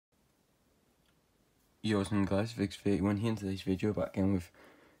Yo, what's up guys, Vix31 here. In today's video, back in with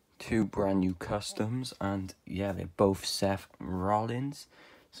two brand new customs, and yeah, they're both Seth Rollins.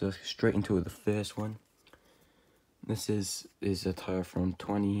 So let's get straight into it. The first one, this is attire from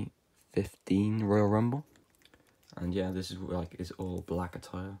 2015 Royal Rumble, and yeah, this is all black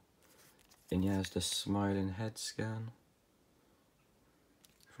attire. And yeah, it's the smiling head scan.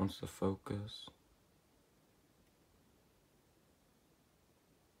 If wants to focus.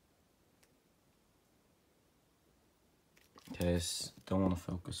 Okay, don't want to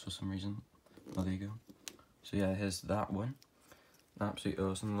focus for some reason. Oh, there you go. So yeah, here's that one. Absolutely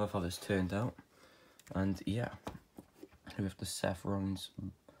awesome. Love how this turned out. And yeah, we have the Seth Rollins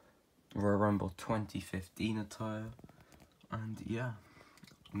Royal Rumble 2015 attire. And yeah,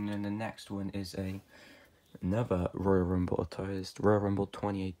 and then the next one is another Royal Rumble attire. It's the Royal Rumble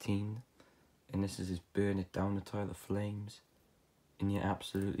 2018. And this is his Burn It Down attire, the flames. And yeah,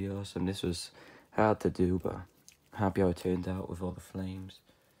 absolutely awesome. This was hard to do, but happy how it turned out with all the flames.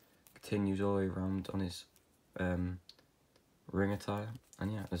 Continues all the way around on his ring attire.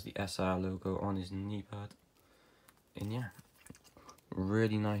 And yeah, there's the SR logo on his knee pad. And yeah,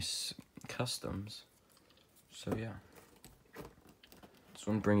 really nice customs. So yeah, just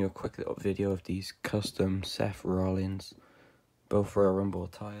want to bring you a quick little video of these custom Seth Rollins, both Royal Rumble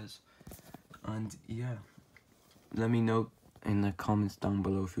attires. And yeah, let me know in the comments down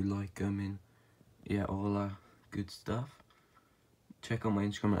below if you like them, and yeah, all that good stuff. Check out my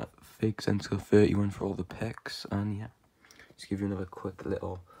Instagram at FakeSensical31 for all the pics. And yeah, just give you another quick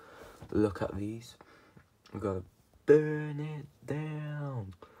little look at these. We gotta burn it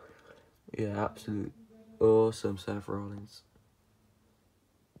down. Yeah, absolute awesome Seth Rollins.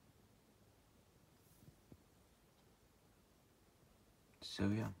 So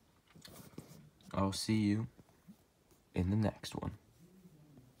yeah, I'll see you in the next one.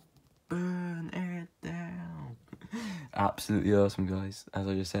 Burn it down. Absolutely awesome, guys. As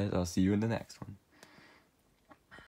I just said, I'll see you in the next one.